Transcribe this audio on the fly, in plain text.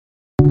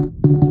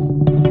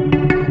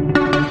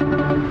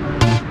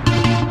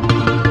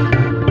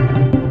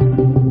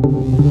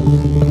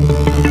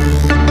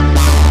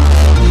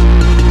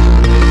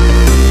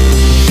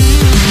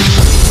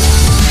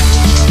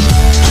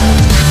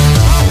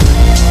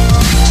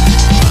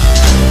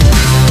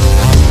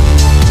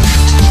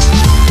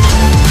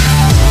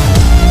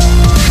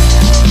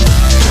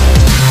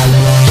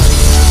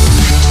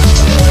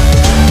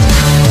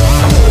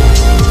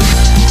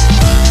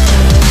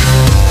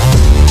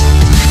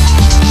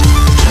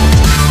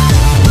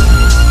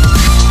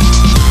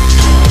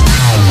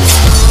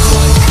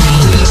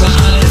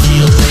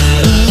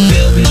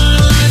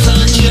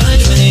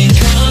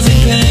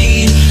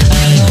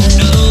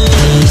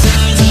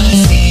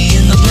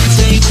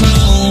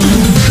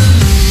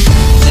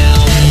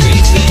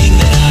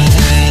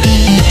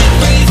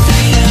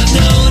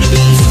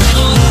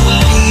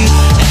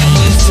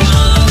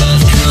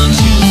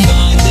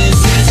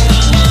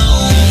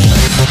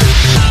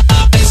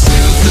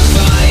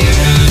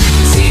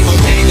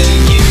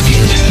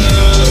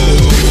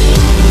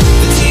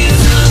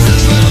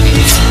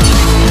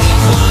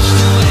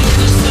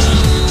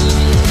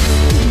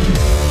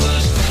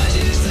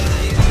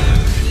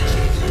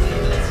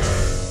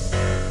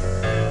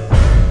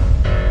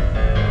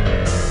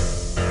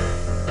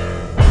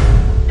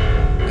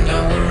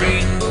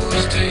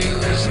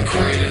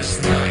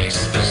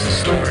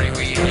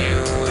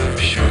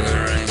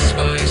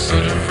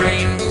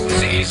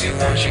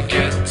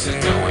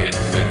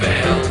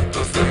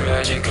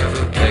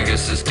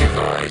nemesis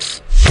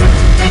device.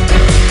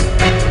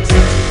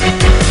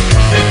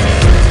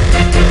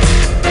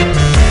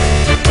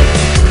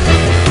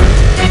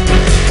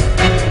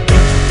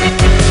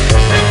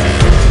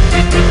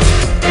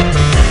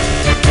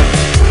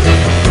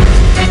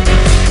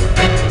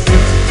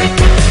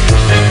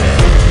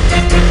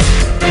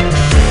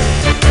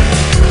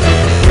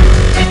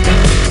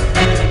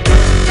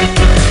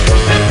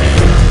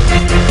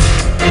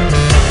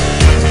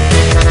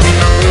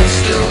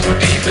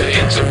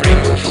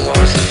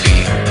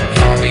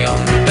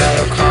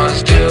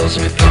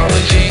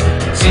 Mythology,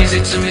 it's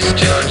easy to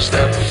misjudge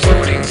that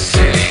floating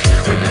city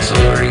with its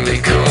alluring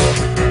decor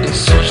and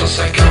social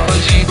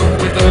psychology.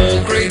 But with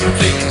all great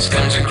things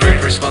comes a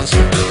great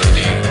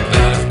responsibility,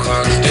 that of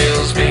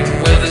Clydesdales being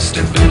weather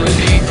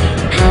stability.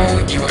 How,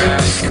 you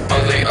ask,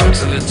 are they up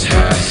to the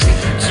task?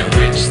 To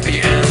which the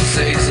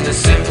answer is in a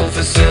simple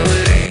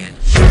facility.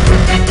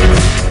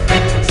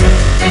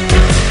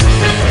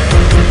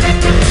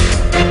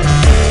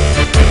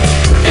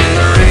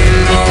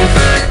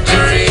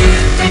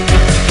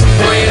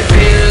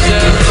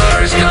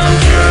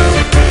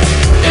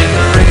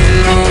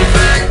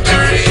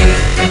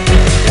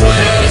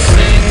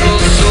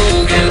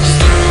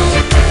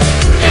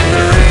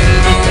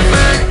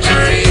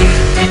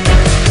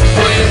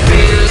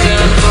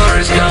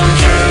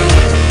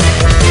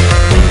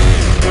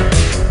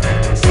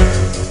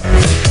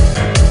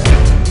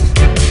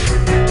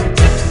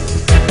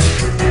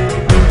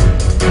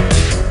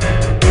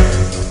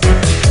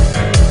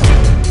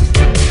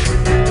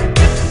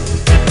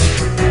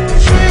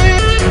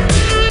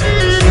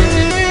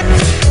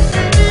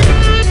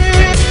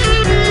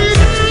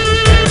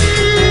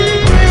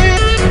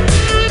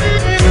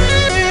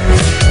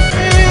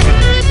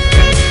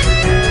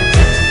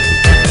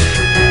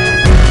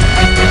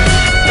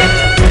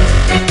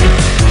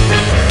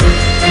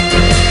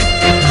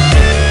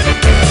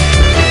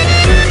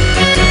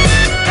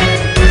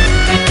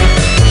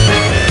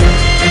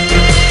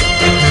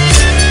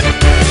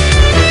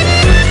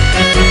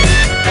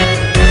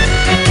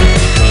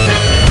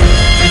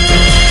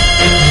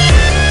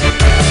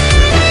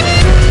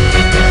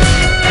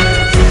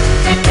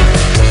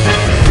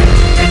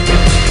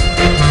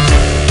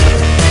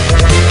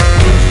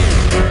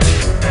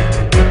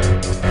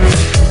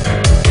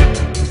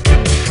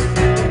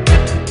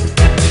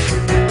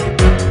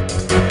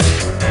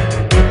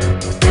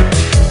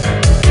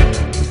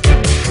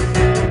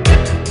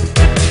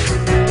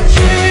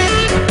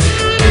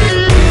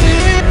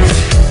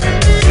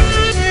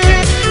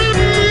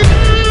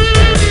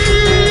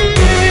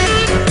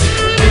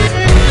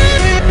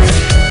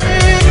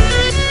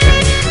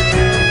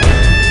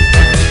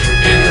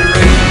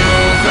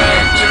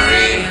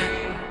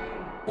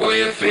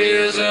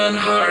 Fears and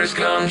hearts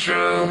come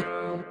true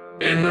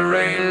in the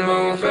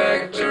rainbow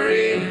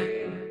factory,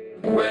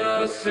 where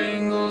not a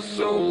single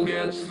soul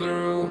gets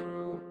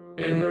through.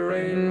 In the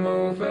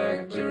rainbow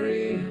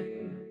factory,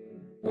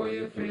 where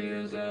your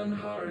fears and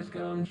hearts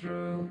come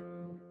true.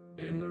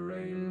 In the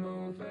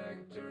rainbow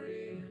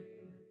factory.